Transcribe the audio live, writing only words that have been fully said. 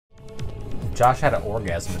Josh had an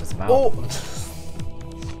orgasm in his mouth. Oh!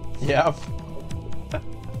 Yeah.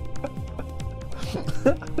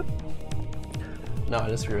 No, I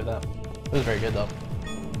disagree with that. It was very good, though.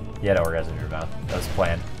 You had an orgasm in your mouth. That was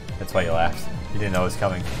planned. That's why you laughed. You didn't know it was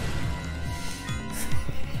coming.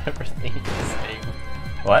 Everything you're saying.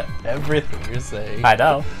 What? Everything you're saying. I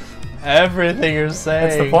know. Everything you're saying.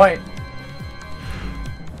 That's the point.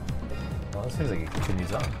 Well, it seems like it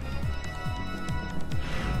continues on.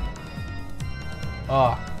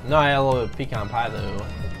 Oh, no, I had a little bit of pecan pie, though.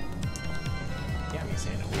 Yeah, me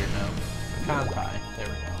saying it weird now. Pecan pie. There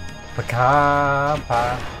we go. Pecan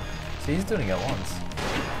pie. See, he's doing it once.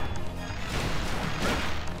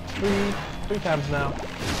 Three times now.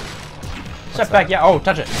 Step back, yeah. Oh,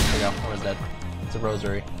 touch it. There we go. I was dead. It's a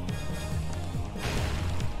rosary.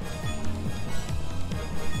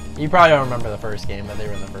 You probably don't remember the first game, but they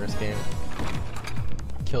were in the first game.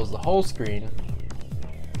 Kills the whole screen.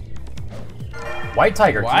 White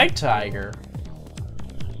tiger. White tiger.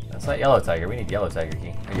 That's not yellow tiger. We need yellow tiger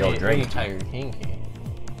key. Or yellow We drake. need tiger king key.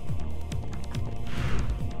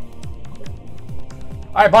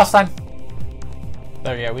 All right, boss time.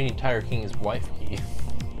 Oh yeah, we need Tiger King's wife key.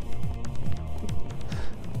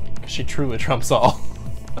 She truly trumps all.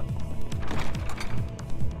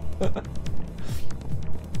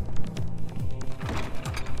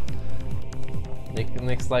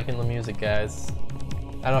 Nick's liking the music, guys.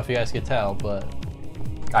 I don't know if you guys could tell, but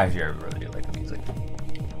I really do like the music.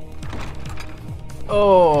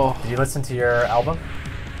 oh, Did you listen to your album?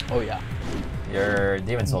 oh yeah, Your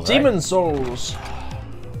Demon Souls. Demon Right? Souls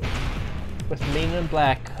with Men in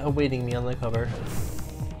Black awaiting me on the cover.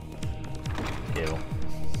 Ew.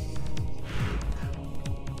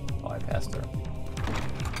 Oh, I passed her.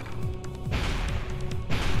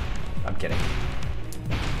 I'm kidding.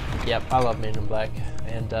 Yep, I love Men in Black,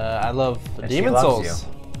 and I love And Demon she loves Souls.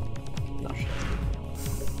 No, she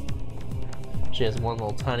doesn't. She has one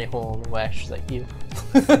little tiny hole in the wax. She's like, you.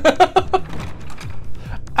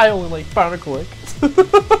 I only like Barnacle.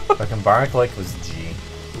 Fucking Barnacle was G.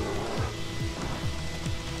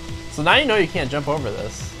 So now you know you can't jump over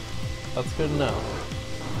this. That's good to know.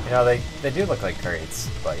 You know, they do look like crates,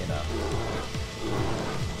 but you know.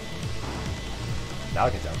 Now I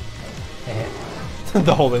can jump.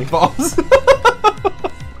 The whole thing falls.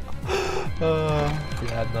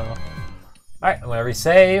 Yeah, no. Alright, whenever you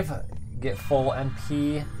save, get full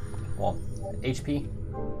MP, well, HP.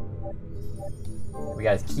 We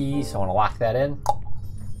got his key, so I want to lock that in.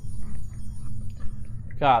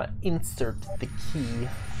 Gotta insert the key.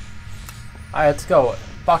 Alright, let's go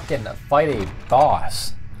fucking fight a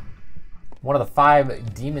boss. One of the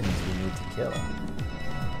 5 demons we need to kill.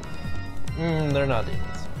 They're not demons.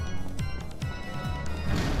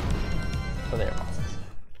 But they are bosses.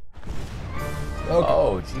 Okay.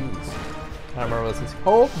 Oh, jeez. I don't remember what this is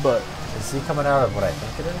called, but Is he coming out of what I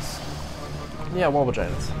think it is? yeah, wall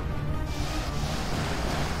vaginas.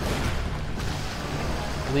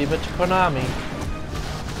 Leave it to Konami.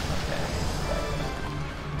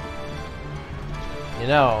 You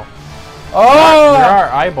know, Oh! there are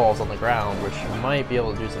eyeballs on the ground, which might be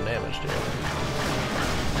able to do some damage to it.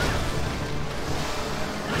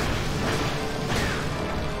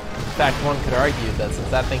 In fact, one could argue that since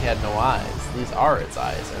that thing had no eyes, these are its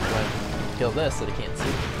eyes, and when you kill this, that it can't see.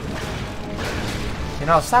 You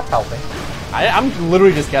know, stop helping. I'm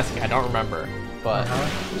literally just guessing. I don't remember, but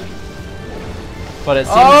but it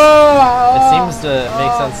seems to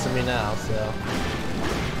make sense to me now. So,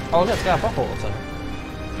 oh look, it's got a butthole or something.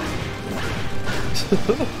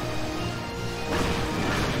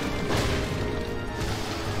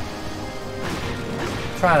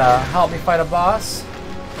 Trying to help me fight a boss.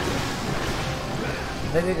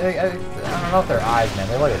 I don't know if they're eyes, man.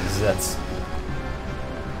 They look like zits.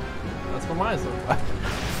 That's what mine look like.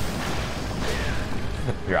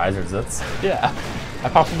 Your eyes are zits? Yeah, I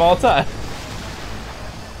pop them all the time.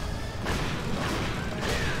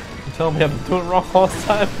 You telling me I'm doing it wrong all the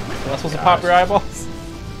time? Am I supposed to pop your eyeballs?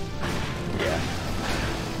 Yeah.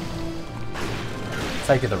 It's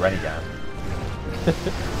like you're the Renegade.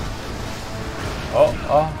 Oh.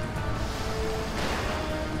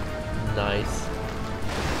 Nice.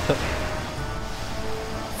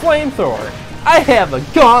 Flamethrower. I have a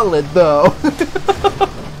gauntlet though.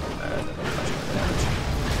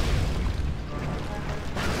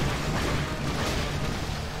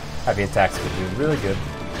 Heavy attacks could do really good.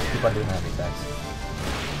 Keep on doing heavy attacks.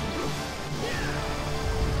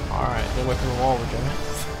 Alright, get away from the wall, Virginia.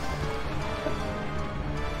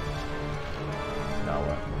 No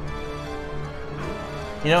way.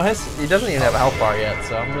 You know, he doesn't even have a health bar yet,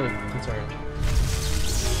 so I'm really concerned.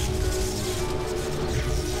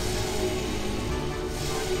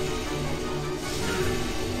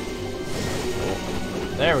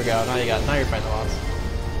 There we go. Now you're fighting the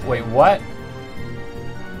boss. Wait, what?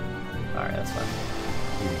 Alright, that's fine.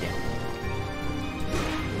 Easy game.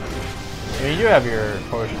 I mean, you do have your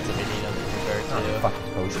potions if you need them. Oh,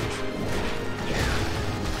 fucking potions.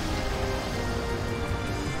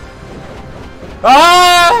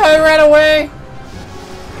 Ah! I ran away!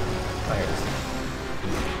 Oh, here it is.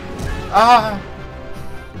 Ah!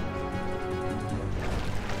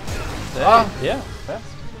 Ah! Yeah, fast.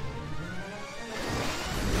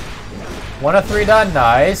 1 of 3 done,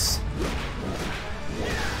 nice.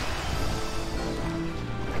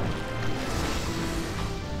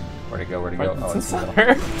 Where'd it go? Where'd it go? Oh, it's in the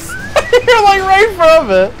middle. You're like right from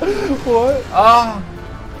it. What? Ah!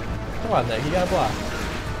 Come on, Nick. You gotta block.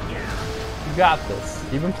 You got this.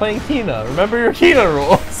 You've been playing Kina. Remember your Kina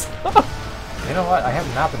rules. You know what? I have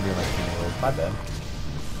not been doing my Kina rules. My bad.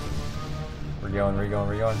 We're going, we're going,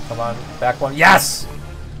 we're going. Come on. Back one. Yes!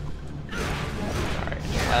 Alright,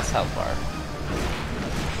 last health bar.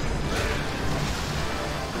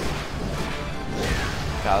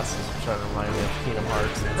 God, this is starting to remind me of Kingdom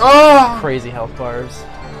Hearts. Oh! Crazy health bars.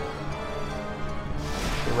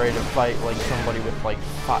 You're ready to fight like somebody with like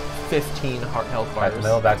 15 health bars. Back to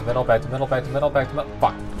middle, back to middle, back to middle, back to middle, back to middle.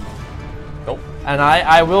 Fuck. Nope. And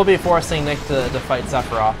I will be forcing Nick to fight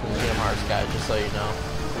Sephiroth in the Kingdom Hearts guide, just so you know.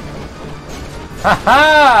 Ha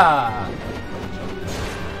ha!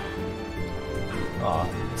 Oh.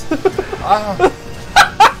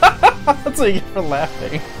 That's what you get for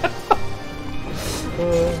laughing.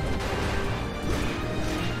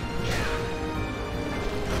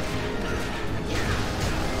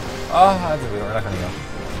 We're not gonna go.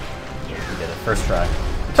 We did it. First try.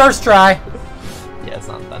 First try! Yeah, it's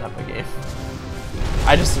not that epic game.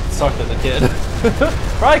 I just sucked as a kid.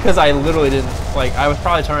 Probably because I literally didn't, like, I was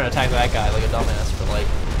probably trying to attack that guy like a dumbass for like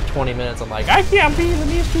 20 minutes. I'm like, I can't beat him,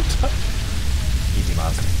 he's too tough. Easy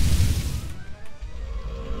monster.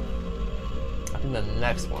 I think the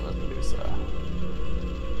next one is Medusa.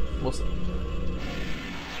 We'll see.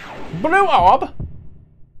 Blue orb!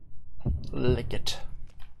 Lick it.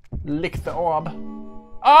 Lick the orb.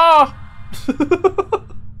 Ah!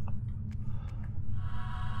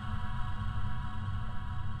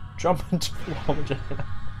 Jump into the wall.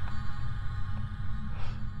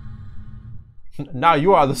 Now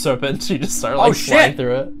you are the serpent. You just start like flying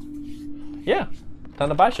through it. Yeah. Time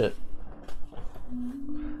to buy shit.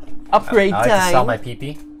 Upgrade I like time. to sell my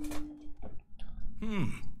pee-pee.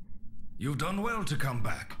 You've done well to come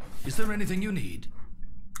back. Is there anything you need?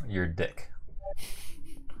 Your dick.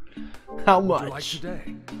 How What would you like much?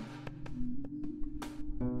 today?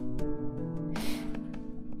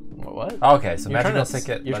 What? Okay, so You're magical trying to,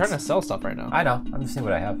 ticket. You're trying to sell stuff right now. I know. I'm just seeing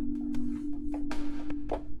what I have.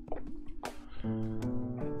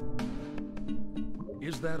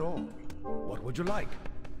 Is that all? What would you like?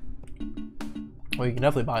 Well, you can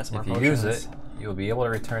definitely buy some If more you use potions. it, you'll be able to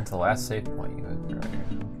return to the last save point you had earlier.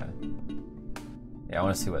 Okay. Yeah, I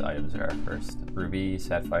want to see what items there are first. Ruby,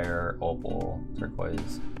 sapphire, opal,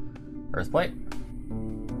 turquoise, earthplate.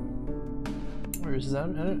 Where is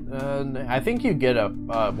that? I think you get a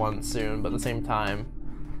one soon, but at the same time,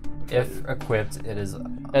 If equipped, it is.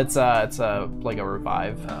 it's like a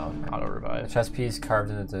revive, Oh, okay. auto A revive. chest piece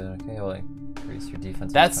carved into. Okay, will increase your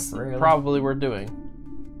defense. That's temporarily. probably worth doing.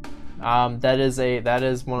 That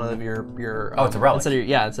is one of your Oh, it's a relic.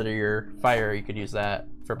 instead of your fire, you could use that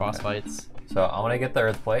for boss fights. So I'm gonna get the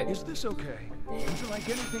earthplate, Is this okay? Would you like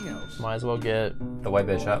anything else? Might as well get. the white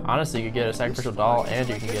bishop. Honestly, you could get a sacrificial doll, and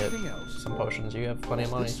you can get Anything else? some potions. You have plenty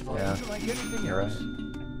of money. Yeah. Would you like anything You're else?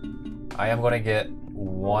 right. I am gonna get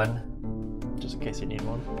one Just in case you need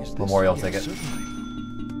one. Is this- memorial yes, ticket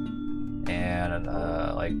certainly. and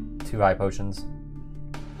like 2 high potions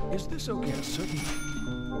Is this okay? Certainly.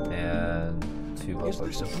 and 2 low Is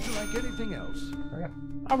this? potions. Would you like anything else? Okay.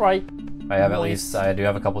 All right. I have at Nice. least. I do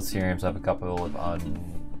have a couple of serums. I have a couple of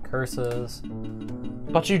curses.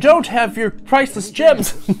 But you don't have your priceless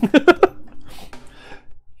gems.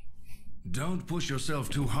 Don't push yourself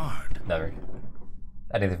too hard. Never.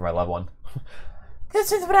 Anything for my loved one.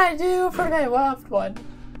 This is what I do for my loved one.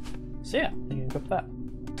 So yeah, you can equip that.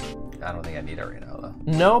 I don't think I need it right now though.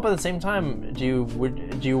 No, but at the same time, do you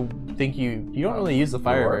think you don't really use the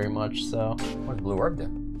fire Blue orb. very much, so What does blue orb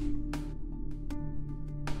do?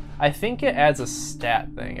 I think it adds a stat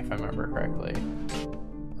thing if I remember correctly.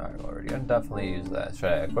 Alright, well, we're gonna definitely use that. Should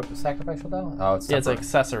I equip the sacrificial doll? Oh, it's Yeah, it's temporary.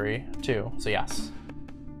 accessory too. So yes,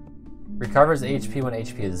 Recovers HP when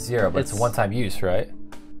HP is 0, but it's a It's- one-time use, right?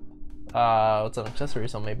 it's an accessory,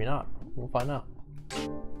 so maybe not. We'll find out.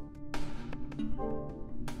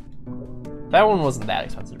 That one wasn't that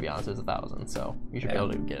expensive to be honest. It was 1,000, so you should be Yeah.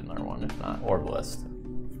 able to get another one if not. Orb list.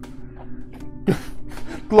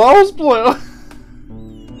 Glows blue.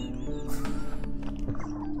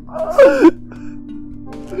 I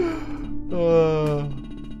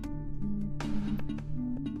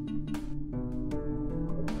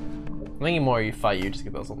think the more you fight, you just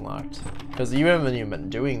get those unlocked. Because you haven't even been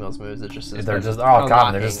doing those moves. It's just they're just oh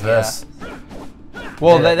god, they're just this.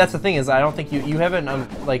 Well, that's the thing is, I don't think you haven't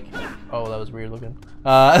like. Oh, that was weird looking.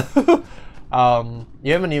 You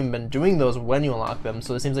haven't even been doing those when you unlock them,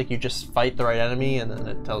 so it seems like you just fight the right enemy and then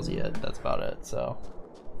it tells you it. That's about it. So,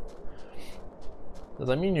 does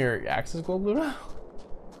that mean your axe is gold blue now?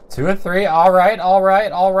 2 and 3. All right, all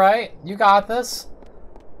right, all right. You got this.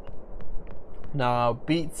 Now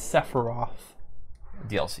beat Sephiroth.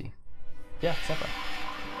 DLC. Yeah, Sephiroth.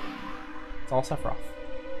 It's all Sephiroth.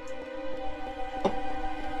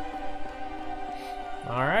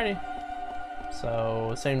 Alrighty.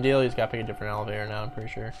 So, same deal, he's got to pick a different elevator now, I'm pretty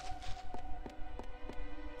sure.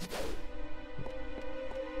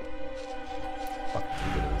 Fucking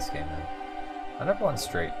too good at this game, man. I never went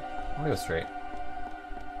straight. I'm gonna go straight.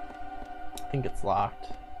 I think it's locked.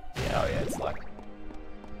 Yeah, oh yeah, it's locked.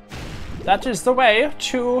 That is the way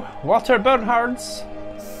to Walter Bernhard's.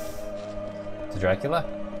 To Dracula?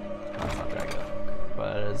 No, it's not Dracula.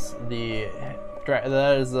 But it is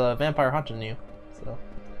that is the vampire hunting you. So.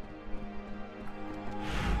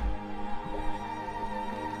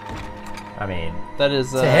 I mean, that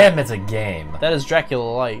is to him, it's a game. That is Dracula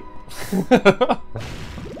Light.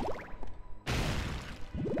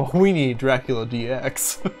 Well, we need Dracula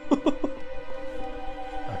DX.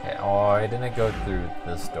 Okay. Oh, I didn't go through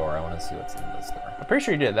this door. I want to see what's in this door. I'm pretty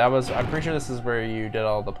sure you did. I'm pretty sure this is where you did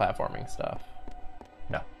all the platforming stuff.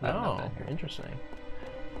 No. Oh, interesting.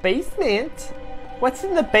 Basement. What's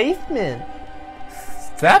in the basement?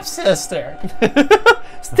 Stepsister.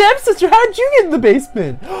 Stepsister, how'd you get in the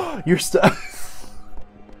basement? You're stuck.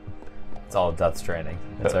 It's all Death Stranding.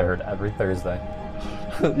 As I heard every Thursday.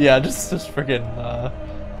 Yeah, just freaking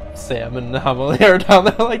Sam and Amelie are down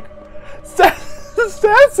there like,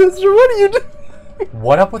 Stepsister, what are you doing?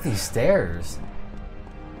 What up with these stairs?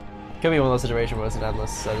 Could be one of those situations where it's an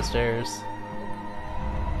endless set of stairs.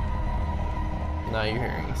 Now you're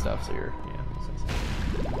hearing stuff, so you're, yeah.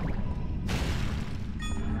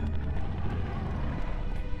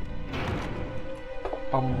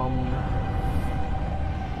 Bum bum.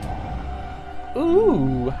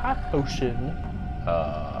 Ooh, hot potion.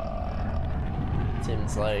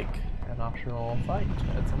 Seems like an optional fight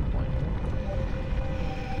at some point.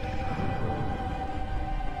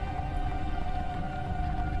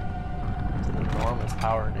 It's an enormous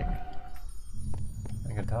power, Nick.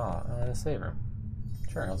 I can tell. Save room.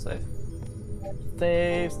 Sure, I'll save.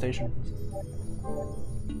 Save station.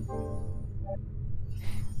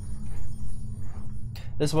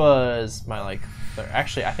 This was my like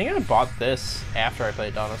actually I think I bought this after I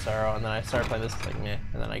played Dawn of Sorrow, and then I started playing this like meh,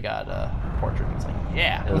 and then I got Portrait and it's like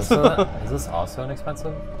yeah. Is this also an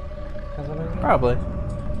expensive Castlevania? Probably.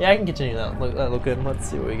 Yeah, I can continue that look good. Let's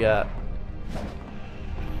see what we got.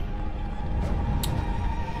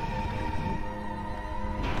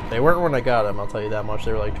 They weren't when I got them, I'll tell you that much.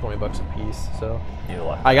 They were like 20 bucks a piece, so.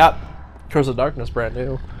 I got Curse of Darkness brand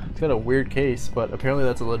new. It's got a weird case, but apparently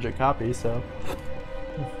that's a legit copy, so.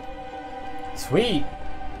 Sweet.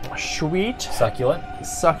 Sweet. Succulent.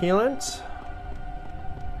 Succulent.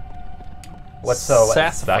 What's so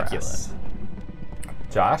Sassafras. succulent?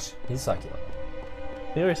 Josh, he's succulent.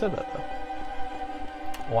 He already said that though.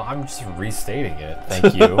 Well, I'm just restating it.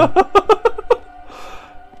 Thank you.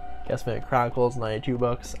 Castlevania Chronicles, 92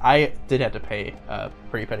 bucks. I did have to pay a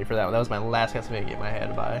pretty penny for that one. That was my last Castlevania game I had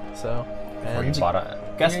to buy. So, Before you bought it.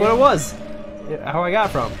 Guess what it was? How I got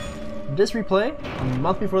it from Disc Replay a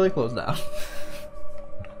month before they closed down.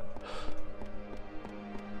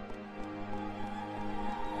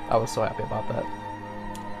 I was so happy about that.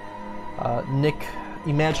 Nick,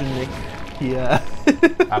 Imagine Nick. Yeah.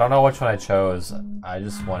 I don't know which one I chose. I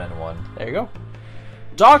just went in one. There you go.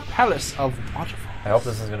 Dark Palace of Waterfall. I hope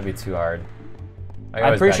this isn't going to be too hard.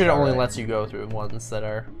 I'm pretty sure it only lets you go through ones that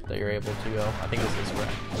you're able to go. I think this is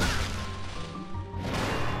correct.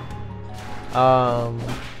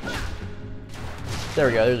 There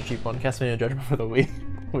we go. There's a cheap one. Castlevania Judgment for the Wii,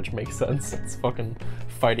 which makes sense. It's a fucking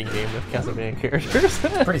fighting game with Castlevania characters.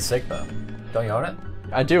 It's pretty sick though. Don't you own it?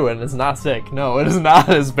 I do, and it's not sick. No, it is not.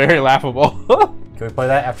 It's very laughable. Can we play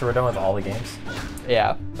that after we're done with all the games?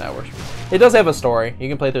 Yeah, that works. It does have a story. You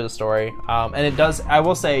can play through the story. And it does, I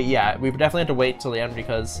will say, yeah, we definitely have to wait till the end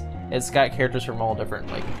because it's got characters from all different,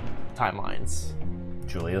 like, timelines.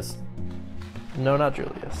 Julius? No, not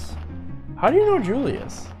Julius. How do you know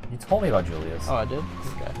Julius? You told me about Julius. Oh, I did?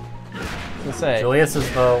 Okay. To say, Julius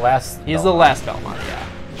is the last. he's the last Belmont. Yeah,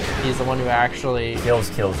 he's the one who actually kills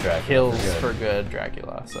Dracula. Kills for good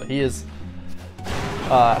Dracula. So he is.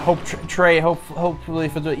 Hopefully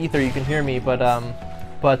for the ether you can hear me, but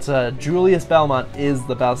Julius Belmont is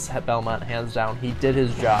the best Belmont, hands down. He did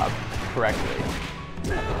his job correctly.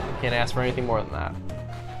 Can't ask for anything more than that.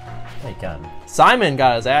 He can. Simon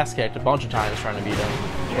got his ass kicked a bunch of times trying to beat him,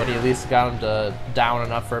 but he at least got him to down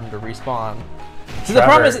enough for him to respawn. See, the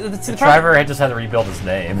problem is, Trevor had just had to rebuild his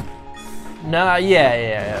name. No,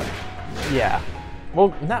 yeah.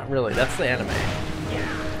 Well, not really. That's the anime.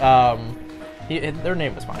 Their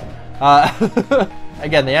name was fine.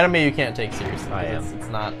 Again, the anime you can't take seriously. It's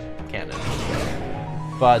not canon.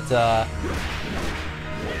 But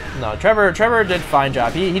no, Trevor did a fine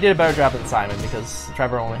job. He did a better job than Simon because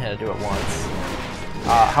Trevor only had to do it once.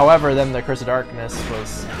 However, then the Curse of Darkness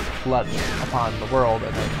was let upon the world,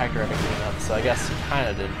 and then Hector had to clean up. So I guess he kind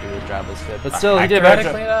of didn't do his job as good, but still he did a better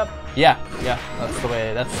job. Clean up? Yeah. That's the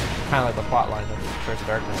way. That's kind of like the plot line of Curse of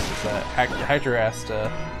Darkness is that Hector has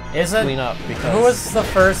to clean up because. Who was the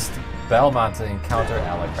first Belmont to encounter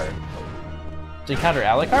Alucard? To encounter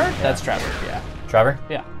Alucard? Yeah. That's Trevor. Yeah. Trevor?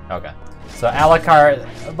 Yeah. Okay. So Alucard,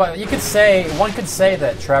 but one could say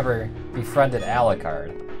that Trevor befriended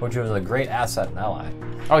Alucard, which was a great asset and ally.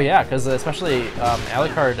 Oh yeah, because especially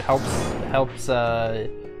Alucard helps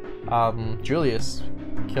Julius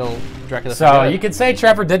kill Dracula. So you could say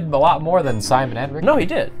Trevor did a lot more than Simon and Richter. No, he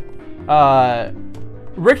did.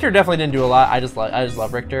 Richter definitely didn't do a lot. I just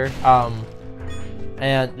love Richter.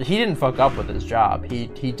 And he didn't fuck up with his job.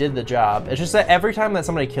 He did the job. It's just that every time that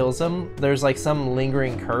somebody kills him, there's like some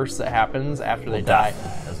lingering curse that happens after they die.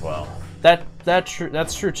 As well. That's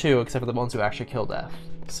true too, except for the ones who actually kill Death.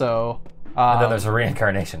 So. And then there's a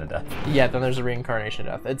reincarnation of Death. Yeah, then there's a reincarnation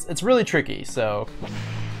of Death. It's really tricky. So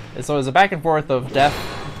it's always a back and forth of Death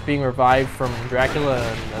being revived from Dracula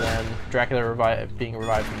and then Dracula being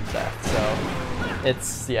revived from Death. So.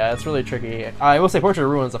 It's really tricky. I will say Portrait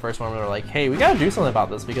of Ruin's the first one where they're like, hey, we gotta do something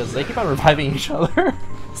about this because they keep on reviving each other.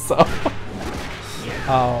 So,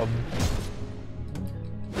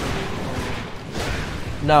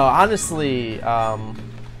 no, honestly,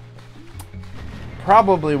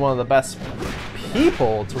 probably one of the best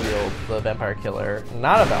people to wield the Vampire Killer,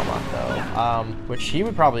 not a Belmont though, which he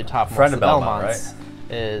would probably top most of the Belmonts,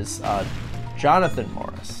 right? Is Jonathan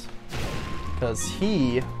Morris. Because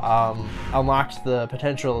he unlocked the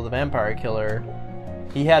potential of the Vampire Killer.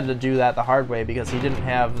 He had to do that the hard way because he didn't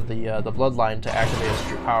have the bloodline to activate his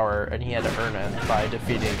true power, and he had to earn it by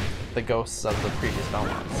defeating the ghosts of the previous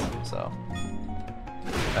Belmonts. So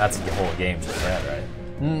that's the whole game, just that, right?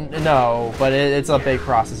 No, but it's a big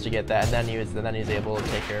process to get that, and then he's able to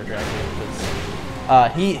take care of Dracula because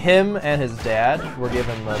him and his dad were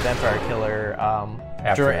given the Vampire Killer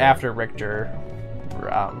after Richter.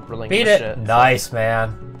 Beat it! Nice,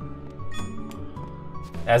 man.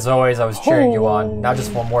 As always, I was cheering you on. Now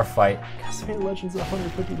just one more fight. Castlevania Legends is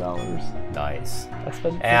 $150. Nice. I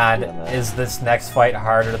spent $50 and on that. Is this next fight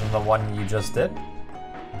harder than the one you just did?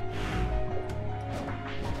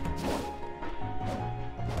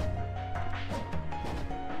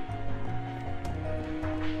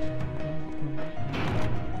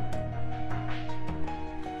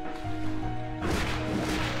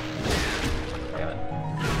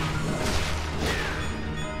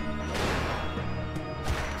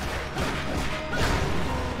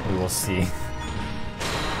 We'll see.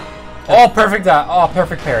 Oh, perfect! Oh,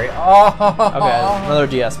 perfect parry. Oh. Okay, another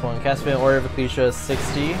DS one. Castlevania Order of Ecclesia is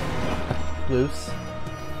 60 loose.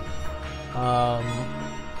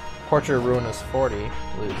 Portrait of Ruin is 40 loose.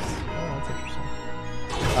 Oh, that's interesting.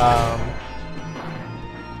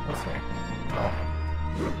 What's here? Oh,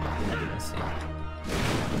 let's see.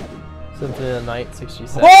 Symphony of the Night,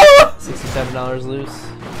 $67. $67 loose.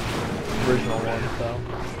 Original one, though.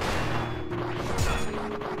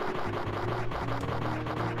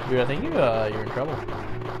 Dude, I think you're in trouble.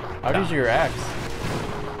 I'd use your axe.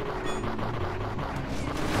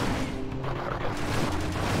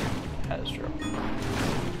 That is true.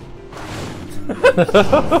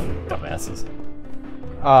 Dumbasses.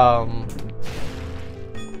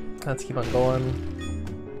 Let's keep on going.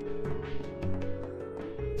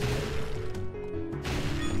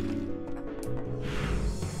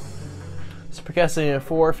 Super Castlevania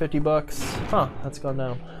 4, $50. Huh, that's gone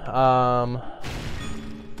down.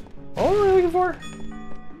 What were we looking for?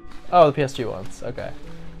 Oh, the PS2 ones. Okay.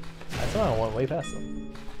 I somehow went way past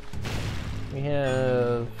them. We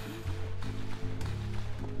have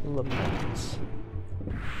Lament.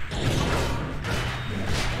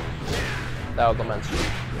 That was Lament.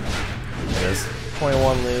 It is.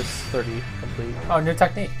 21 loose, 30 complete. Oh, new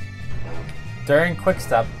technique. During quick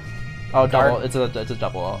step. Oh, double. It's a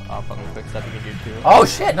double off on the quick step you can do too. Oh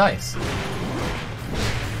shit! Nice.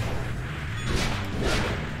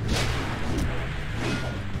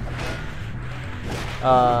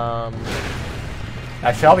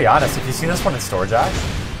 Actually, I'll be honest. If you see this one in store, Josh,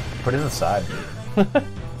 put it in the side.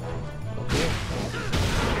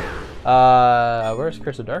 Where's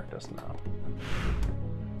Curse of Darkness now?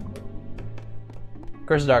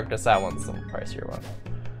 Curse of Darkness, that one's the pricier one.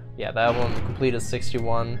 Yeah, that one complete is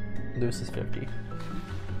 61, loose is 50. A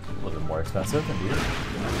little bit more expensive, indeed.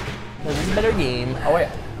 This is a better game. Oh wait,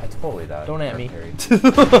 I totally died. Don't at me.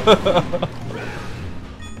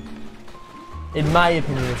 In my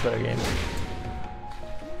opinion, it's a better game.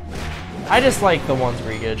 I just like the ones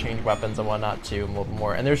where you get to change weapons and whatnot too, a little bit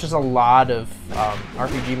more. And there's just a lot of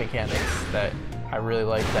RPG mechanics that I really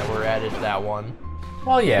like that were added to that one.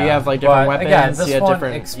 Well, yeah. You have like different weapons. Again, this you have one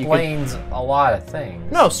different, explains a lot of things.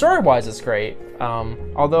 No, story-wise, it's great.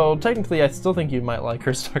 Although technically, I still think you might like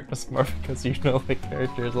Curse of Darkness more because you know the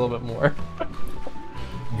characters a little bit more.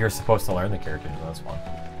 You're supposed to learn the characters in this one.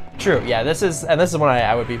 True. Yeah, this is one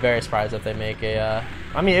I would be very surprised if they make a.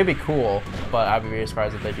 I mean, it'd be cool, but I'd be very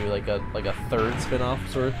surprised if they do like a third spin-off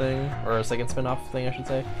sort of thing, or a second spin-off thing, I should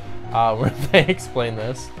say, where they explain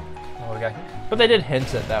this. Oh, okay. But they did hint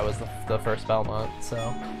that was the first Belmont, so.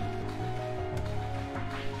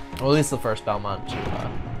 Well, at least the first Belmont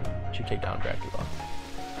to take down Dracula.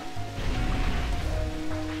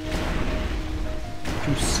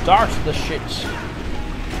 To start the shit.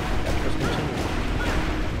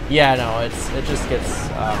 Yeah, no, it just gets.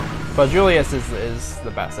 But Julius is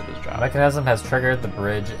the best at his job. Mechanism has triggered the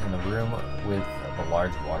bridge in the room with the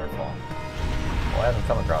large waterfall. Well, I haven't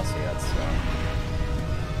come across it yet, so.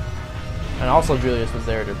 And also, Julius was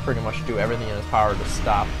there to pretty much do everything in his power to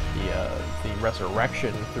stop the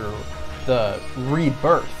resurrection through the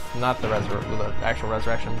rebirth, not the actual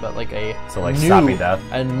resurrection, but like stopping death.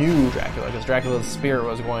 A new Dracula, because Dracula's spirit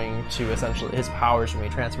was going to essentially, his powers were going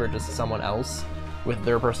to be transferred to someone else with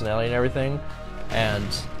their personality and everything, and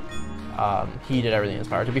he did everything in his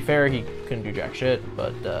power. To be fair, he couldn't do jack shit,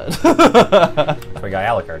 but So we got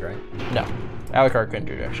Alucard, right? No, Alucard couldn't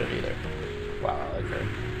do jack shit either. Wow, Alucard.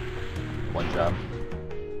 One job.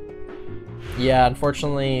 Yeah,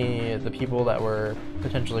 unfortunately, the people that were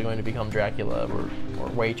potentially going to become Dracula were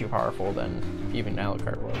way too powerful than even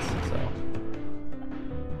Alucard was, so.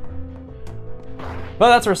 But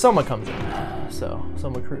that's where Soma comes in. So,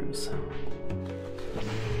 Soma Cruz.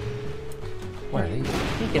 Where are they? He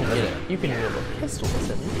can get it. You can get a pistol with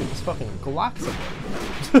him. You can just fucking Glock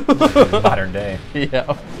someone. Modern day.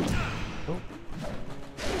 Yeah.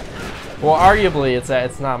 Well, arguably,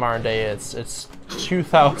 it's not modern day. It's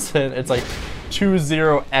 2000. It's like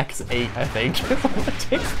 20x8, I think.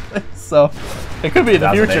 So it could be in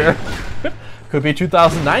the future. Could be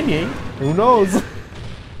 2098. Who knows?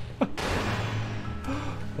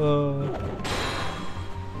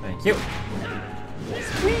 Thank you.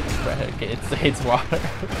 Sweet. Okay, it hates water.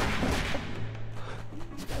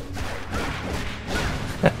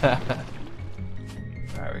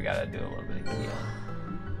 Alright, we gotta do a little bit of healing.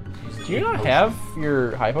 Do you not have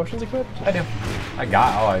your high potions equipped? I do. I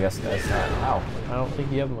guess that's not. Ow. I don't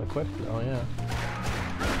think you have them equipped. Oh, yeah.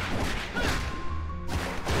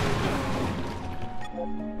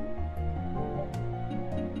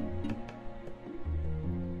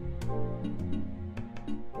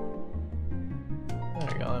 There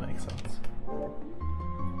you go, that makes sense.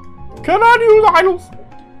 Can I use idols?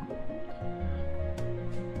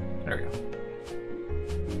 There we go.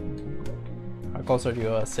 How close are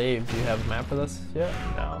you save? Do you have a map for this yet?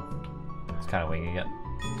 No. It's kind of winging it.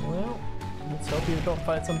 Well, let's hope you don't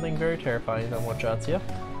find something very terrifying that one-shots you.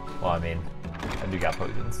 Well, I mean, I do got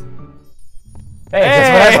potions. Hey,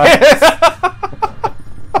 guess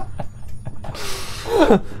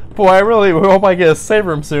what? Boy, I really hope I get a save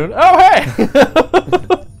room soon. Oh, hey!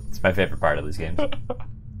 It's my favorite part of these games.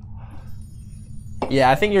 Yeah,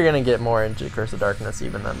 I think you're gonna get more into Curse of Darkness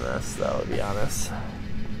even than this, though, to be honest.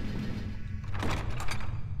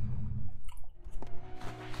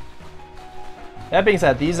 That being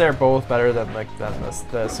said, these are both better than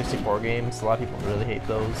the 64 games. A lot of people really hate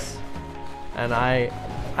those, and I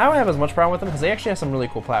don't have as much problem with them because they actually have some really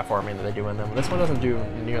cool platforming that they do in them. This one doesn't do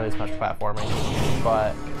nearly as much platforming,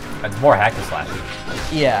 but it's more hack and slash.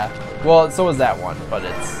 Yeah, well, so is that one, but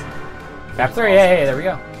it's Map 3. Hey, there we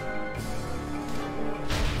go.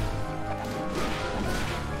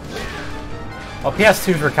 Well,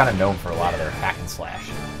 PS2s were kind of known for a lot of their hack and slash.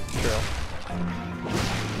 True.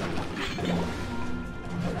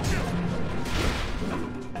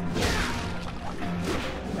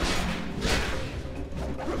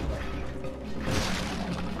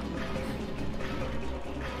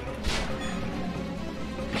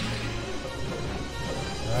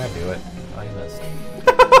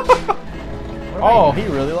 Oh, he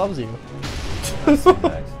really loves you.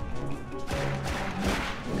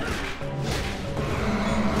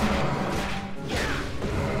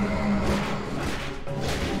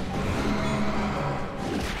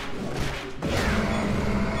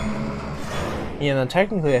 Yeah, and then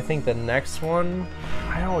technically, I think the next one,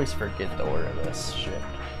 I always forget the order of this shit.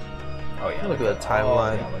 Oh yeah. Look at the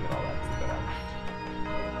timeline. Yeah, look at all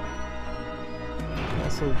that.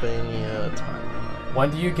 Castlevania timeline. When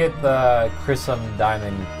do you get the Chrism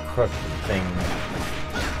Diamond Crook thing?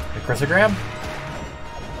 The Chrysogram?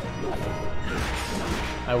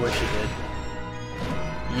 I wish you did.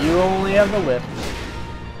 You only have the whip.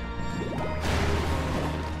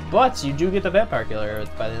 But you do get the Vampire Killer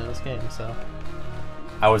by the end of this game, so.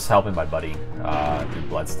 I was helping my buddy through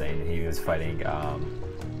Bloodstain. He was fighting.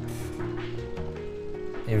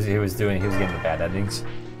 He was getting the bad endings,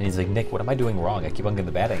 and he's like, Nick, what am I doing wrong? I keep on getting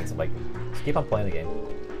the bad endings. I'm like, just keep on playing the game.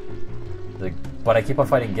 He's like, but I keep on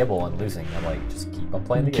fighting Gibble and losing. I'm like, just keep on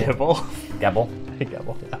playing the game. Gibble. Gibble.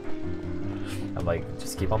 Gibble. Yeah. I'm like,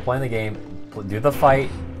 just keep on playing the game. Do the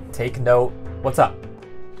fight. Take note. What's up?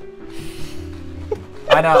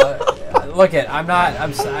 I know. Look it. I'm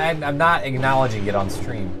not acknowledging it on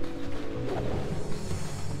stream.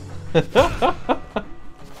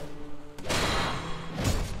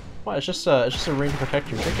 Well, it's just a ring to protect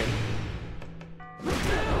your chicken.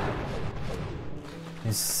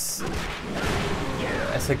 I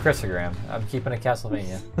said Chrysogram. I'm keeping a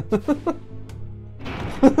Castlevania.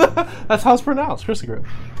 That's how it's pronounced, Chrysogram.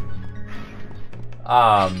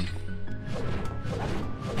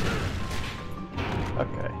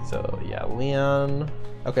 Okay, so yeah, Leon.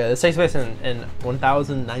 Okay, this takes place in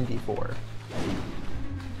 1094.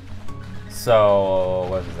 So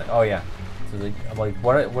what was it? Oh yeah. So like, I'm like,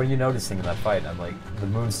 what are you noticing in that fight? I'm like, the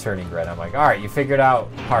moon's turning red. I'm like, all right, you figured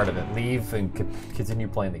out part of it. Leave and continue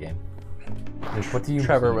playing the game. Like, what do you?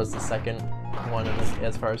 Trevor was the second one in this,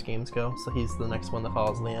 as far as games go, so he's the next one that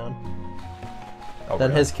follows Leon. Oh, then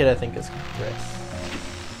really? his kid, I think, is Chris.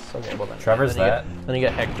 So, okay, well then. Trevor's then you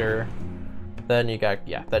got Hector. Then you got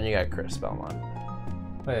Chris Belmont.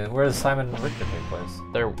 Wait, where does Simon and Richter take place?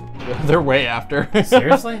 They're way after.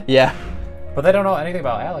 Seriously? Yeah. But they don't know anything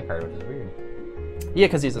about Alucard, which is weird. Yeah,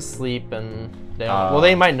 because he's asleep and they don't. Well,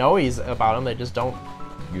 they might know he's about him. They just don't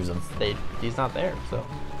use him. He's not there. So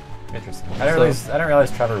interesting. I didn't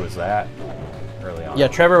realize Trevor was that early on. Yeah,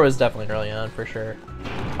 Trevor was definitely early on for sure.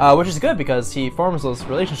 Which is good because he forms those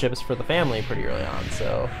relationships for the family pretty early on.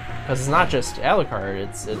 So because it's not just Alucard,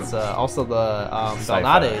 it's also the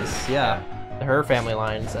Belnades. Yeah. Her family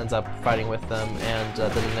lines ends up fighting with them, and the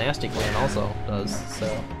dynastic clan also does. So.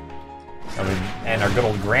 I mean, and our good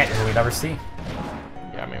old Grant, who we never see.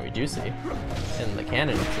 Yeah, I mean, we do see in the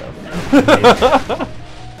canon, so.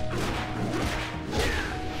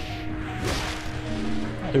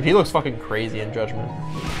 Dude, he looks fucking crazy in Judgment.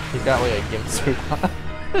 He's got like a gimp suit on.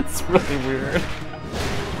 It's really weird.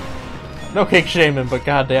 No cake shaming, but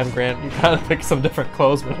goddamn, Grant, you gotta pick some different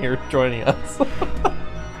clothes when you're joining us.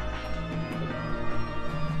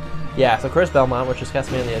 Yeah, so Chris Belmont, which is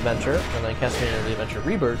Castlevania the Adventure, and then Castlevania the Adventure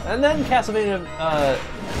Rebirth, and then Castlevania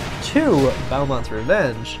 2, Belmont's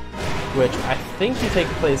Revenge, which I think you take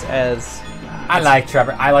place as... I like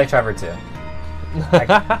Trevor. I like Trevor too.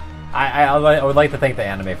 I would like to thank the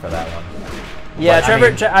anime for that one. Yeah, but,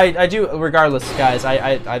 Trevor, I do, regardless, guys,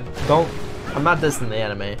 I don't... I'm not dissing the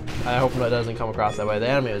anime. I hope it doesn't come across that way. The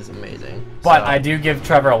anime is amazing. But so. I do give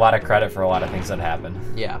Trevor a lot of credit for a lot of things that happen.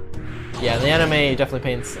 Yeah. Yeah, the anime definitely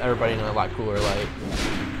paints everybody in a lot cooler light.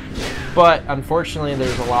 But unfortunately,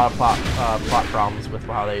 there's a lot of plot problems with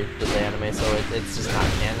how they did the anime, so it's just not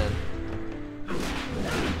canon.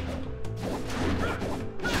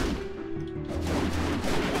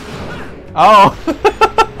 Oh!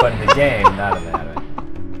 But in the game, not in the anime.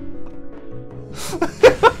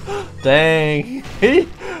 Dang.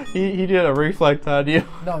 He did a reflect on you.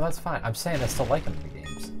 No, that's fine. I'm saying I still like him in the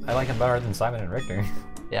games. I like him better than Simon and Richter.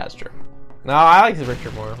 Yeah, it's true. No, I like Richter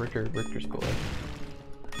more. Richter's cooler.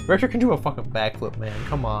 Richter can do a fucking backflip, man.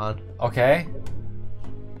 Come on. Okay.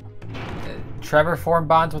 Trevor formed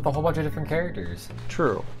bonds with a whole bunch of different characters.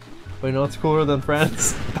 True. But you know what's cooler than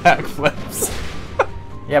friends? Backflips.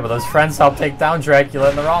 Yeah, but those friends help take down Dracula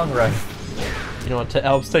in the long run. You know what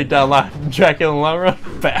helps take down Dracula in the long run?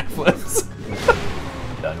 Backflips.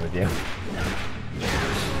 I'm done with you.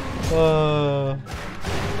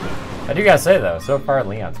 I do gotta say though, so far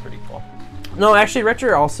Leon's pretty cool. No, actually,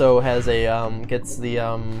 Richter also has a gets the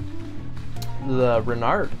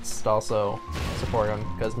Renards to also support him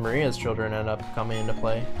because Maria's children end up coming into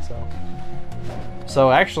play. So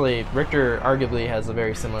So actually, Richter arguably has a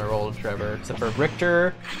very similar role to Trevor, except for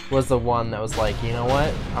Richter was the one that was like, you know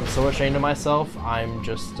what? I'm so ashamed of myself. I'm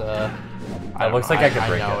just. It looks like I could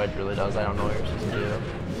break it. I know it really does. I don't know what you're supposed to do.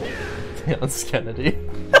 Yeah, that's Kennedy.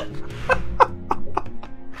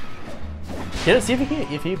 Get it. See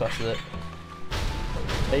if he busted it.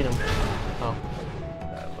 Bait him. Oh,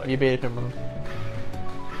 you baited him.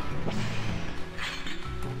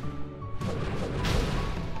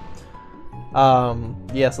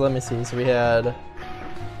 Yeah, so let me see. So we had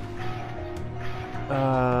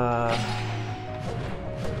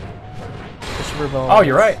Christopher Bones. Oh,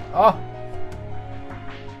 you're right. Oh.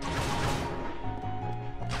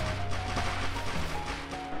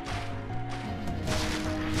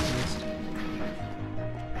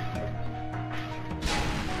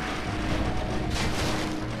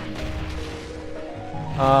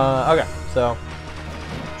 Okay, so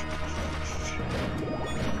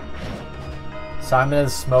Simon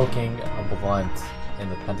is smoking a blunt in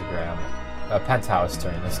the penthouse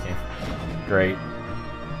during this game. Great.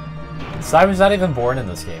 Simon's not even born in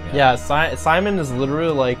this game yet. yeah, Simon is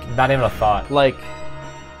literally like Not even a thought. like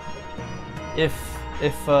if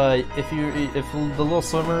the little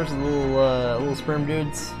swimmers, the little sperm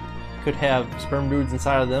dudes could have sperm dudes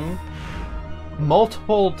inside of them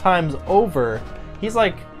multiple times over, he's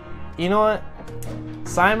like, you know what?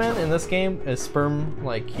 Simon in this game is sperm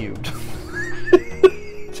like cubed.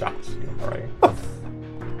 Josh, you're right.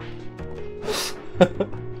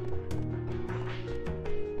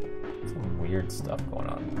 Some weird stuff going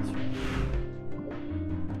on in this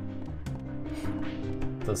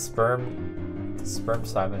room. The sperm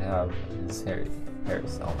Simon have his hair.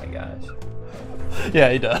 Oh my gosh. Yeah,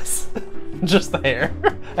 he does. Just the hair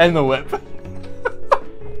and the whip.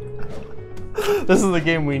 This is the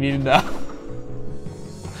game we need now.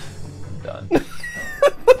 Done.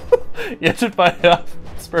 You have to fight off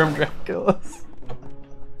sperm Draculas.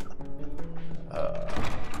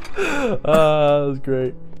 That was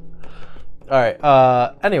great. Alright,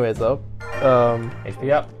 anyways though.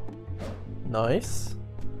 HP up. Nice.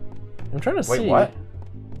 I'm trying to see. Wait, what?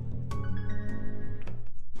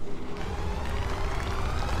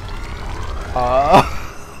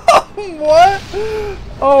 What?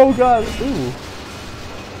 Oh god. Ooh.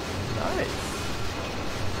 Nice.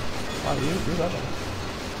 Wow, you do that one.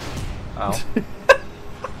 Oh.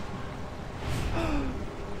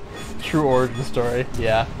 True origin story.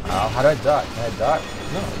 Yeah. Oh, how do I duck? Can I duck?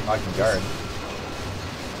 No, I can guard.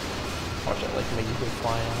 watch it like make you go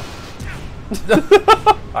flying off.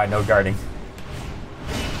 Alright, no guarding.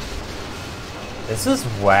 This is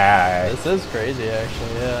whack. This is crazy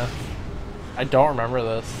actually, yeah. I don't remember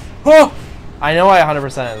this. Oh! I know I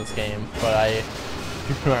 100% in this game, but I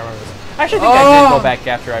do not remember this. I actually think I did go back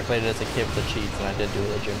after I played it as a kid with the cheats, and I did do it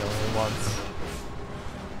legitimately once.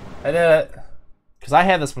 I did it. Because I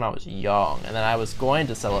had this when I was young, and then I was going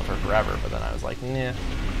to sell it for forever, but then I was like, nah.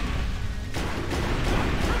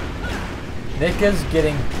 Nick is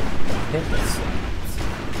getting hit.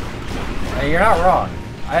 Hey, you're not wrong.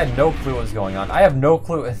 I had no clue what was going on. I have no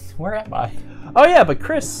clue. Where am I? Oh yeah, but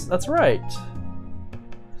Chris, that's right.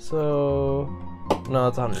 So, no,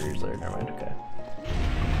 that's 100 years later. Never mind. Okay.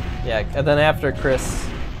 Yeah, and then after Chris,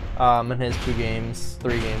 in his 3 games,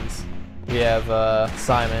 we have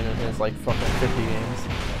Simon in his like fucking 50 games.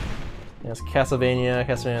 He has Castlevania,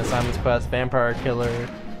 Simon's Quest, Vampire Killer,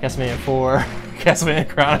 Castlevania 4, Castlevania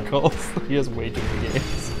Chronicles. He has way too many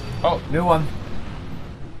games. Oh, new one.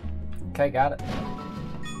 Okay, got it.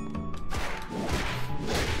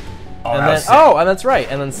 Oh, And then, oh, and that's right.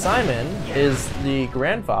 And then Simon is the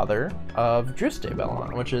grandfather of Juste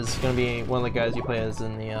Belmont, which is going to be one of the guys you play as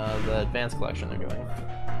in the advanced collection they're doing.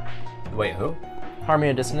 Wait, who? Harmony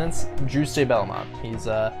of Dissonance, Juste Belmont. He's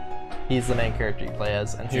the main character you play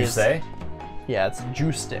as. And he's, Juicy? yeah, it's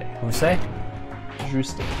Juste. Who say?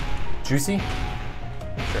 Juste. Juicy?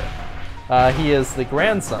 Sure. He is the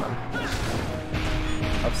grandson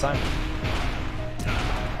of Simon.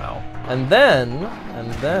 Oh. And then,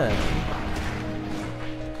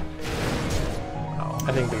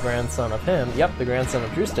 I think the grandson of him, yep, the grandson of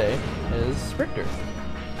Juste is Richter.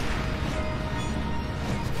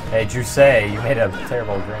 Hey, Juicy, you made a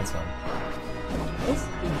terrible grandson.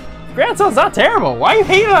 Grandson's not terrible. Why are you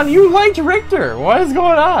hating on? You liked Richter. What is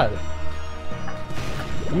going on?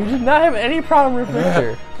 You did not have any problem with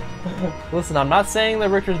Richter. Listen, I'm not saying that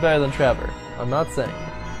Richter's better than Trevor. I'm not saying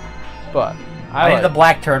it. But I need the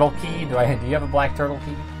black turtle key. Do you have a black turtle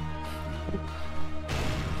key?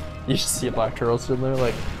 You just see a black turtle sitting there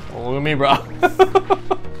like, oh, look at me, bro.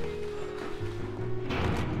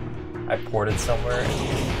 I ported somewhere.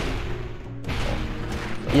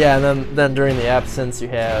 Yeah, and then during the absence, you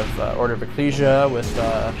have Order of Ecclesia with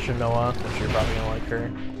Shanoa, which you're probably gonna like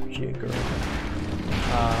her. She a girl.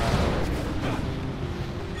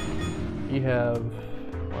 You have,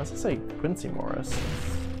 well, let's just say Quincy Morris.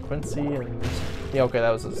 Quincy and yeah, okay,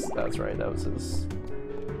 that was his. That's right, that was his.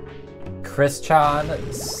 Christian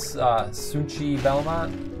Sunchi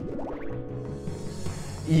Belmont.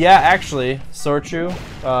 Yeah, actually, Sorchu.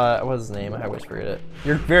 What's his name? I always forget it.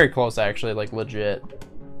 You're very close, actually, like legit.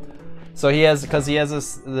 So he has, because he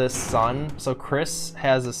has this son. So Chris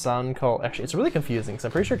has a son called. Actually, it's really confusing because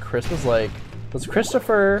I'm pretty sure Chris was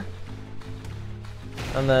Christopher,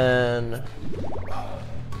 and then,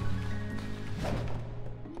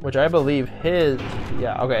 which I believe his.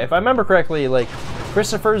 Yeah, okay. If I remember correctly, like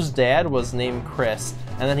Christopher's dad was named Chris,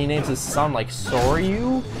 and then he names his son like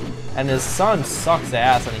Soryu. And his son sucks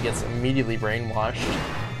ass and he gets immediately brainwashed.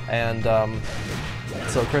 And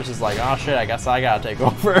so Chris is like, oh shit, I guess I gotta take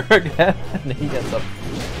over again. And he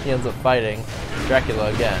ends up fighting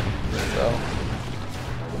Dracula again. So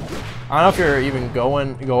I don't know if you're even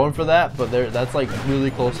going for that, but that's like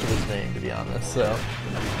really close to his name, to be honest. So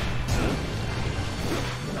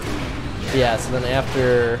yeah, so then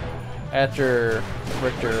after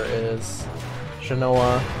Richter is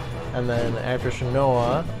Shanoa. And then after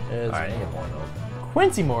Shanoa is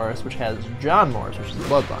Quincy Morris, which has John Morris, which is the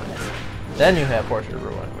Bloodlines. Then you have Portrait of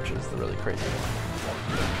Ruin, which is the really crazy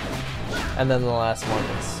one. And then the last one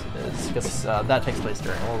is because that takes place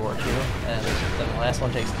during World War II, and then the last one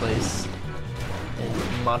takes place in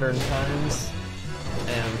modern times,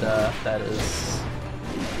 and that is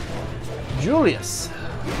Julius.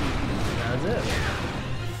 And that's it.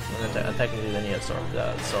 And then technically, then you have Sora,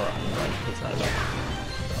 but he's not about.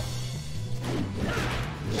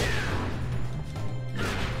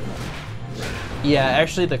 Yeah,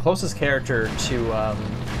 actually, the closest character to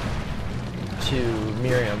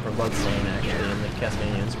Miriam from Bloodstain, actually, in the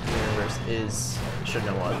Castlevania universe, is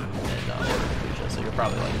Shanoa in Order of Ecclesia, so you're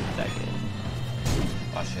probably liking that game.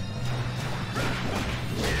 Oh shit.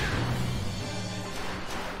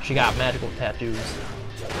 She got magical tattoos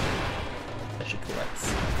that she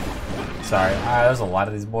collects. Sorry, there's a lot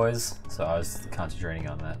of these boys, so I was concentrating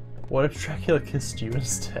on that. What if Dracula kissed you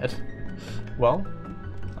instead? Well,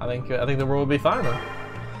 I think the world would be fine then.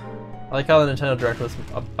 I like how the Nintendo Direct was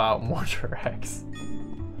about more directs.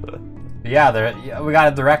 Yeah, we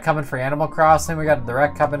got a direct coming for Animal Crossing. We got a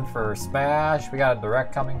direct coming for Smash. We got a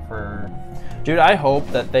direct coming for. Dude, I hope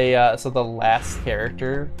that they so the last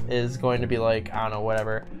character is going to be like, I don't know,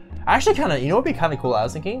 whatever. Actually, kind of, you know, what'd be kind of cool. I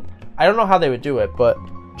was thinking, I don't know how they would do it, but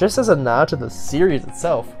just as a nod to the series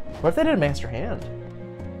itself, what if they did Master Hand?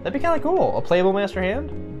 That'd be kind of cool. A playable Master Hand.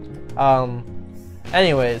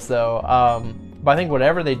 Anyways, though, but I think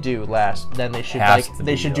whatever they do last, then they should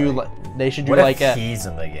do like he's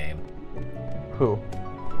in the game. Who?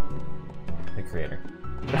 The creator.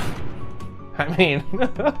 I mean,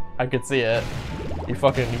 I could see it. You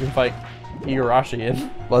can fight Igarashi in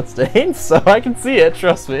Bloodstained, so I can see it.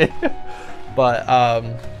 Trust me. But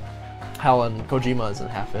Helen Kojima is in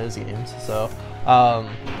half of his games, so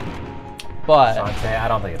but Shantae, I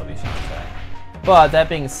don't think it'll be Shantae. But that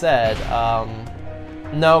being said,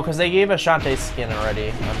 no, because they gave a Shantae skin already,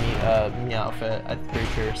 a me outfit, I'm pretty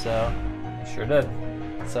sure. So Sure did.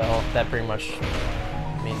 So that pretty much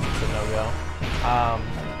means it's a no-go.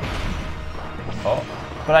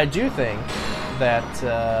 But I do think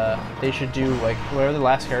that they should do like whatever the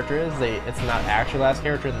last character is. It's not actually the last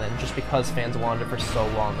character, and then just because fans wanted it for so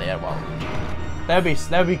long, they had Waluigi. That'd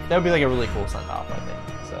be like a really cool send off, I think.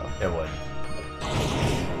 So it would.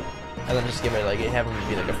 And then just give it like have him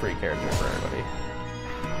be like a free character for everybody.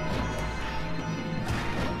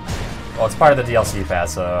 Well, it's part of the DLC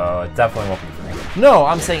pass, so it definitely won't be free. No,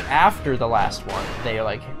 I'm saying after the last one, they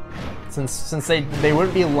like since they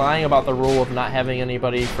wouldn't be lying about the rule of not having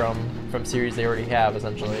anybody from series they already have,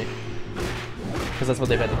 essentially, because that's what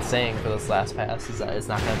they've been saying for this last pass, is that it's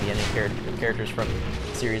not going to be any characters from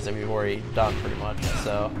series that we've already done pretty much.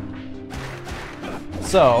 So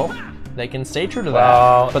they can stay true to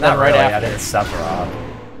that, but then right after. I didn't Sephiroth.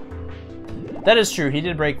 That is true. He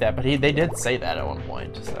did break that, but they did say that at one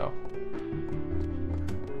point. So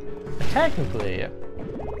technically,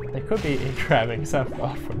 they could be grabbing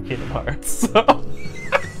Sephiroth from Kingdom Hearts. So.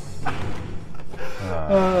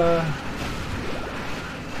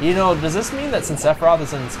 You know, does this mean that since Sephiroth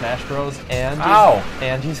is in Smash Bros. And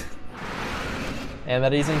that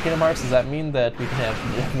he's in Kingdom Hearts, does that mean that we can have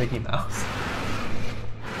Mickey Mouse?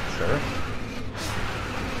 Sure.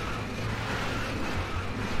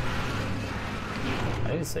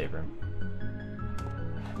 I need to save him.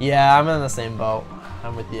 Yeah, I'm in the same boat.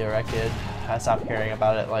 I'm with you, Rekid. I stopped caring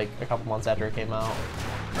about it like a couple months after it came out.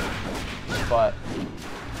 But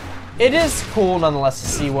it is cool nonetheless to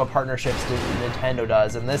see what partnerships Nintendo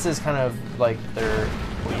does, and this is kind of like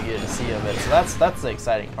what you get to see of it. So that's the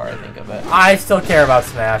exciting part, I think, of it. I still care about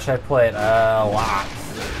Smash. I play it a lot.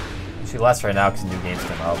 Actually, less right now because new games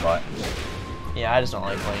come out, but yeah, I just don't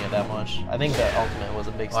like playing it that much. I think that Ultimate was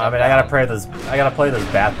a big. Well, I mean, I gotta play this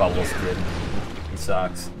Bath Bubbles kid. He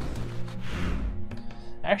sucks.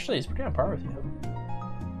 Actually, he's pretty on par with you.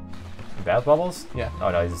 Bath Bubbles? Yeah.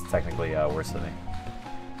 Oh no, he's technically worse than me.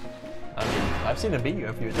 I mean, I've seen him beat you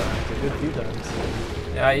a few times, a good few times.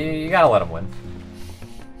 Yeah, you gotta let him win.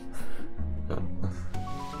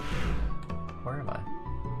 Where am I?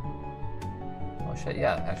 Oh shit,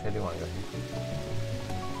 yeah, actually I do want to go here.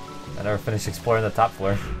 I never finished exploring the top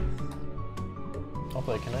floor.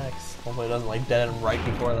 Hopefully it connects. Hopefully it doesn't like dead him right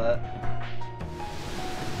before that.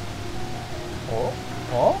 Oh?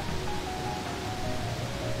 Oh?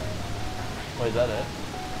 Wait, is that it?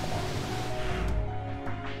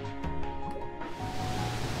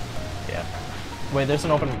 Yeah. Wait, there's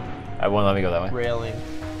an open I won't let me go that way. railing. Do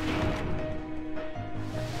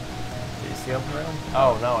you see open railing?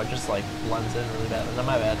 Oh no, it just like blends in really bad. Not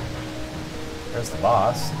my bad. There's the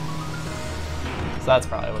boss. So that's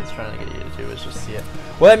probably what he's trying to get you to do, is just see it.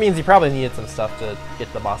 Well, that means you probably needed some stuff to get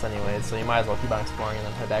to the boss anyways, so you might as well keep on exploring and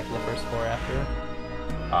then head back to the first floor after.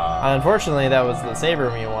 Unfortunately, that was the save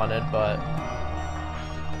room you wanted, but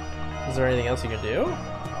is there anything else you can do?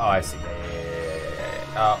 Oh, I see.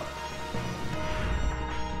 Yeah. Oh.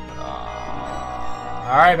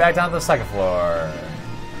 Alright, back down to the second floor.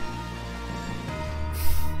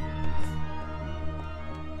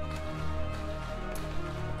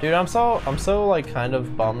 Dude, I'm so like kind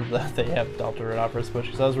of bummed that they have Deltarune out for Switch,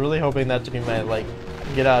 because I was really hoping that to be my like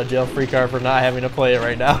get out of jail free card for not having to play it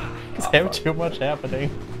right now, because I have too much happening.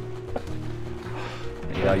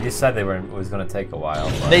 You know, you said it was going to take a while.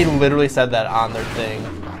 But They literally said that on their thing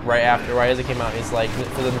right as it came out. It's like,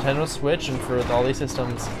 for the Nintendo Switch and for all these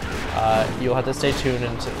systems, you'll have to stay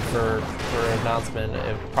tuned for an announcement.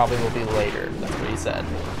 It probably will be later. That's what he said.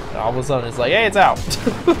 And all of a sudden, it's like, hey, it's out.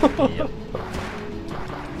 Yep.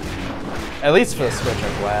 At least for the Switch,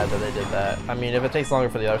 I'm glad that they did that. I mean, if it takes longer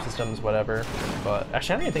for the other systems, whatever. But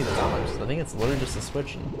actually, I don't even think that's that much. I think it's literally just the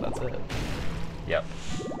Switch, and that's it. Yep.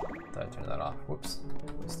 Thought I turned that off. Whoops.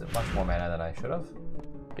 Wasted much more mana than I should have.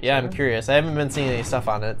 But yeah, I'm curious. I haven't been seeing any stuff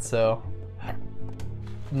on it, so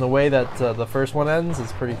the way that the first one ends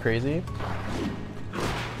is pretty crazy.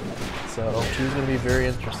 So she's gonna be very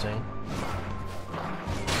interesting.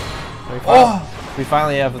 We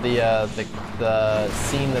finally have the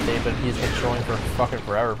scene that he's been showing for fucking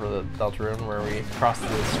forever for the Deltarune, where we cross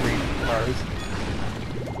the street cars.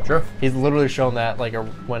 True. He's literally shown that like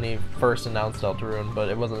when he first announced Deltarune, but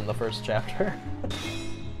it wasn't in the first chapter.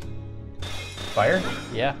 Fire?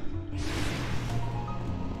 Yeah.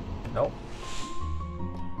 Nope.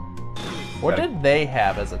 What did they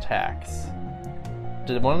have as attacks?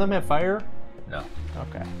 Did one of them have fire? No.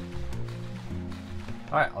 Okay.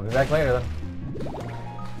 Alright, I'll be back later then.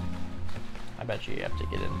 I bet you have to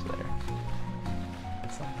get into there.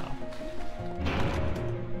 Somehow.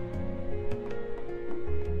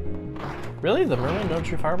 Really? The mermen don't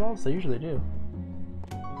shoot fireballs? They usually do.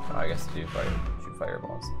 Oh, I guess they do shoot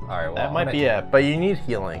fireballs. Alright, well. That might be it, but you need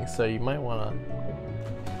healing, so you might want to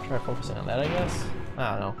try focusing on that, I guess?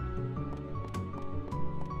 I don't know.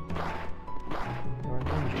 You're a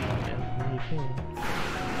ninja, man. You need healing.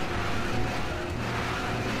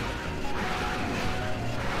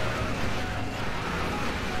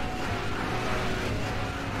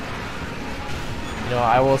 You know,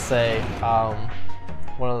 I will say,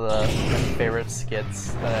 one of the favorite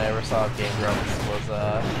skits that I ever saw of Game Grumps was,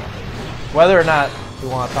 whether or not we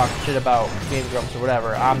want to talk shit about Game Grumps or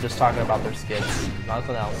whatever, I'm just talking about their skits,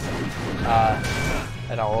 nothing else.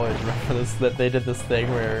 And I'll always remember this, that they did this thing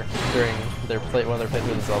where during one of their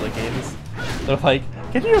playthrough of the Zelda games, they're like,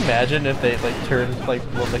 can you imagine if they like turned like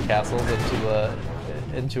one of the castles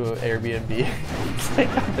into an Airbnb? It's like,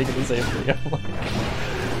 I'm thinking the same thing. I'm like,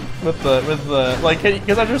 with the like,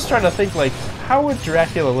 because I'm just trying to think like, how would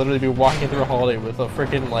Dracula literally be walking through a holiday with a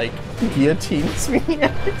freaking like guillotine swinging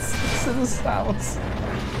axe in his house?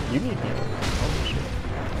 You need healing. Holy shit.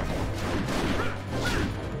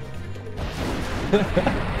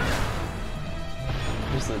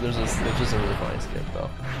 It's just a really funny skit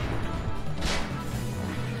though.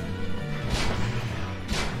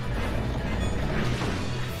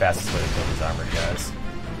 Fastest way to kill these armored guys.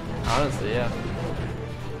 Honestly, yeah.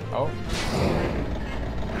 Oh.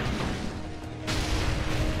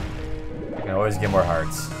 You can always get more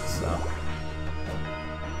hearts, so.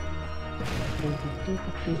 That's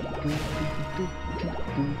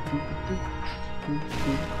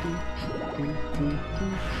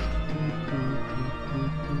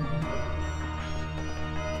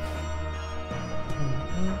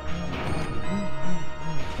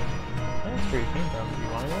where you came from. Do you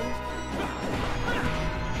want to go?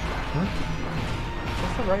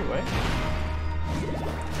 That's the right way.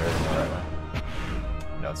 There is no right way.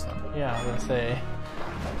 No, it's not. Yeah, I was gonna say.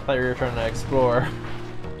 I thought you were trying to explore.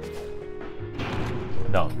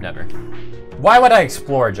 No, never. Why would I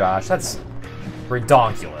explore, Josh? That's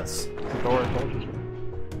redonkulous. The door told you to.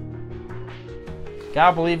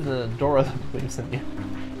 Gotta believe the door that believes in you.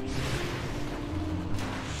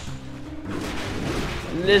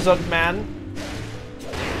 Lizard man.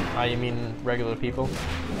 Ah, you mean regular people?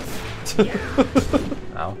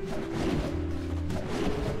 Ow.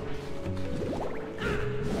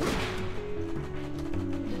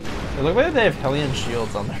 They look like they have Hellion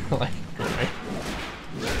shields on their like. Right?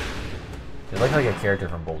 They look like a character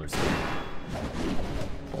from Boulder's Gate.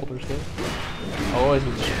 Boulder's Gate? Always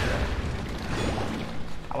with the shield.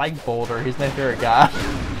 I like Boulder. He's my favorite guy.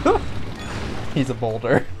 He's a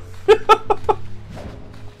boulder.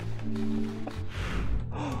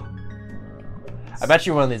 I bet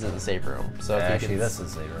you one of these is a save room. So if Actually, you can... this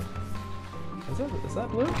is a room. Is that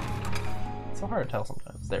blue? It's so hard to tell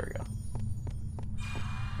sometimes. There we go.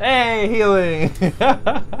 Hey, healing!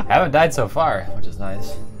 Haven't died so far, which is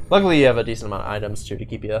nice. Luckily, you have a decent amount of items too to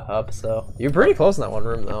keep you up. So you're pretty close in that one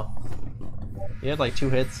room, though. You had like 2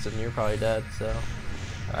 hits, and you're probably dead. So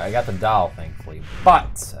I got the doll, thankfully,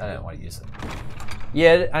 but I didn't want to use it.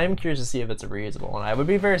 yeah, I'm curious to see if it's a reusable one. I would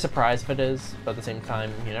be very surprised if it is, but at the same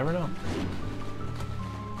time, you never know.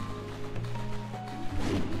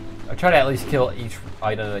 I try to at least kill each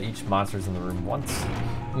item, each monsters in the room once.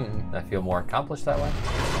 Mm-mm. I feel more accomplished that way.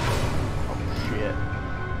 Oh, shit.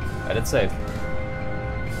 I did save.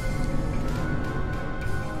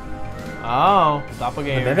 Oh, The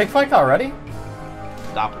doppelganger. Mimic fight already?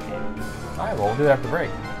 Doppelganger. Alright, well, we'll do it after the break.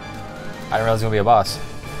 I didn't realize it was going to be a boss.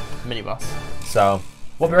 Mini boss. So,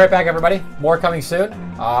 we'll be right back, everybody. More coming soon.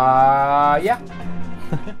 Yeah.